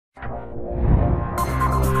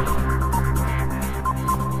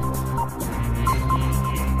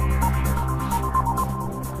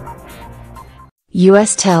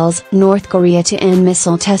U.S. tells North Korea to end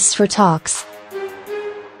missile tests for talks.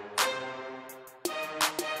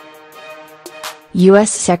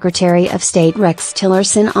 U.S. Secretary of State Rex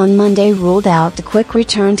Tillerson on Monday ruled out the quick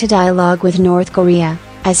return to dialogue with North Korea,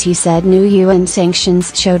 as he said new UN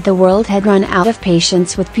sanctions showed the world had run out of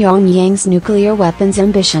patience with Pyongyang's nuclear weapons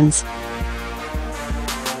ambitions.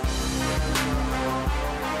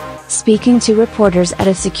 Speaking to reporters at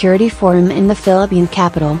a security forum in the Philippine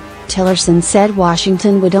capital, Tillerson said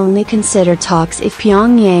Washington would only consider talks if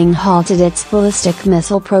Pyongyang halted its ballistic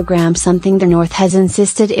missile program, something the North has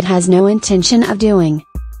insisted it has no intention of doing.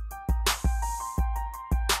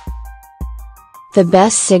 The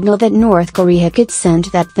best signal that North Korea could send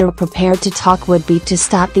that they're prepared to talk would be to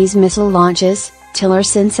stop these missile launches,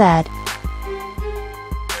 Tillerson said.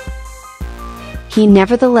 He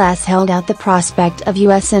nevertheless held out the prospect of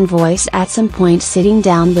U.S. envoys at some point sitting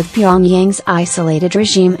down with Pyongyang's isolated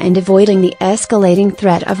regime and avoiding the escalating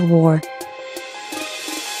threat of war.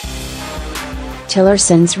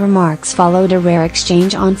 Tillerson's remarks followed a rare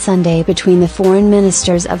exchange on Sunday between the foreign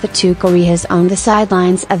ministers of the two Koreas on the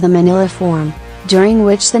sidelines of the Manila Forum, during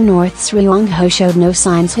which the North's Ri Yong-ho showed no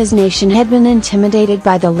signs his nation had been intimidated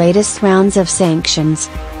by the latest rounds of sanctions.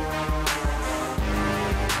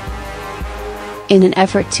 In an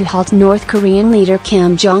effort to halt North Korean leader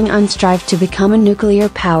Kim Jong-un's drive to become a nuclear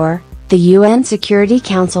power, the UN Security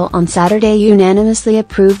Council on Saturday unanimously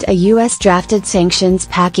approved a US-drafted sanctions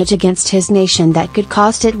package against his nation that could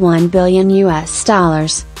cost it $1 billion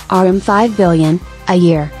 $5 billion, a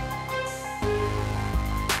year.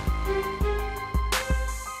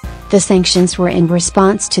 The sanctions were in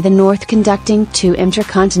response to the North conducting 2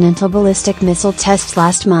 intercontinental ballistic missile tests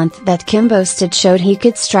last month that Kim boasted showed he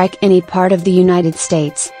could strike any part of the United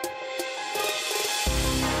States.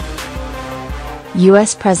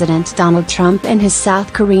 U.S. President Donald Trump and his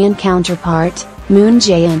South Korean counterpart, Moon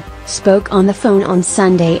Jae-in, spoke on the phone on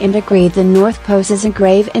Sunday and agreed the North poses a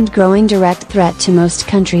grave and growing direct threat to most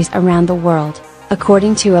countries around the world,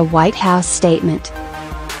 according to a White House statement.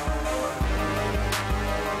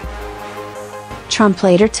 Trump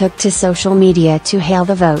later took to social media to hail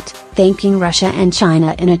the vote, thanking Russia and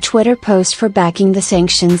China in a Twitter post for backing the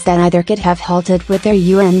sanctions that either could have halted with their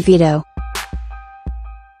UN veto.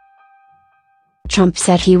 Trump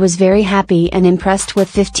said he was very happy and impressed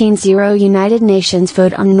with 15-0 United Nations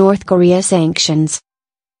vote on North Korea sanctions.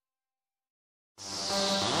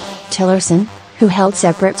 Tillerson, who held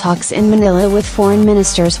separate talks in Manila with foreign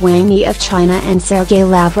ministers Wang Yi of China and Sergei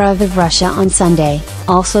Lavrov of Russia on Sunday,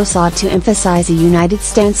 also sought to emphasize a united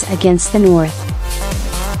stance against the North.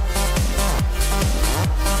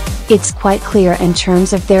 It's quite clear in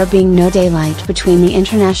terms of there being no daylight between the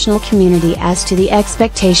international community as to the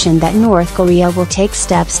expectation that North Korea will take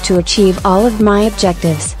steps to achieve all of my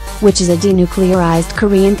objectives, which is a denuclearized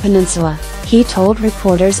Korean peninsula, he told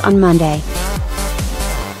reporters on Monday.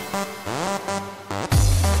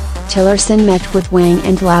 Tillerson met with Wang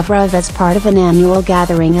and Lavrov as part of an annual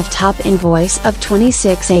gathering of top envoys of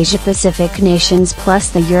 26 Asia-Pacific nations plus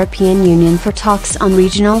the European Union for talks on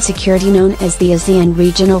regional security known as the ASEAN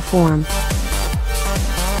Regional Forum.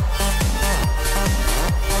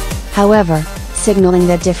 However, signaling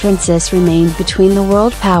that differences remained between the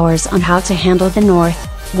world powers on how to handle the North,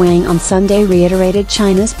 Wang on Sunday reiterated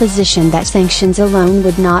China's position that sanctions alone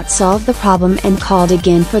would not solve the problem and called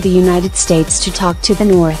again for the United States to talk to the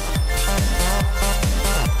North.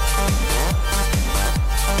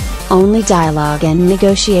 Only dialogue and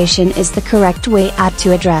negotiation is the correct way out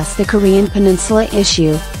to address the Korean Peninsula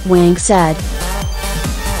issue, Wang said.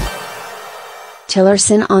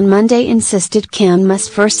 Tillerson on Monday insisted Kim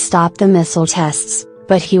must first stop the missile tests,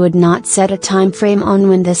 but he would not set a time frame on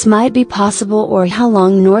when this might be possible or how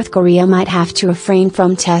long North Korea might have to refrain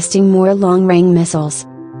from testing more long-range missiles.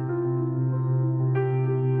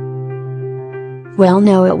 "We'll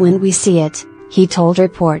know it when we see it," he told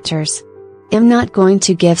reporters. "I'm not going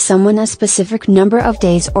to give someone a specific number of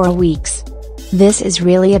days or weeks. This is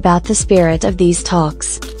really about the spirit of these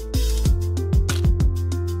talks.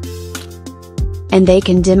 And they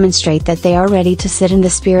can demonstrate that they are ready to sit in the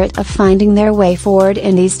spirit of finding their way forward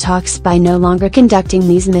in these talks by no longer conducting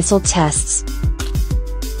these missile tests."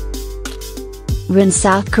 When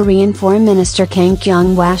South Korean Foreign Minister Kang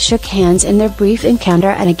Kyung-wha shook hands in their brief encounter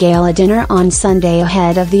at a gala dinner on Sunday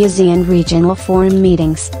ahead of the ASEAN Regional Forum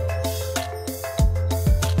meetings.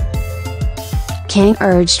 Kang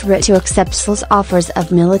urged Ri to accept Seoul's offers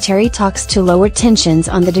of military talks to lower tensions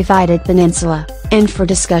on the divided peninsula, and for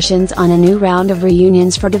discussions on a new round of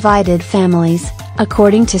reunions for divided families,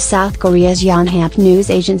 according to South Korea's Yonhap news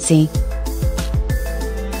agency.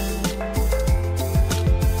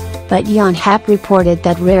 But Yonhap reported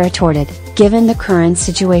that Ri retorted, given the current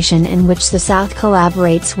situation in which the South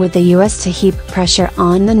collaborates with the US to heap pressure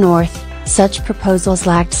on the North, such proposals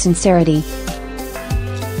lacked sincerity.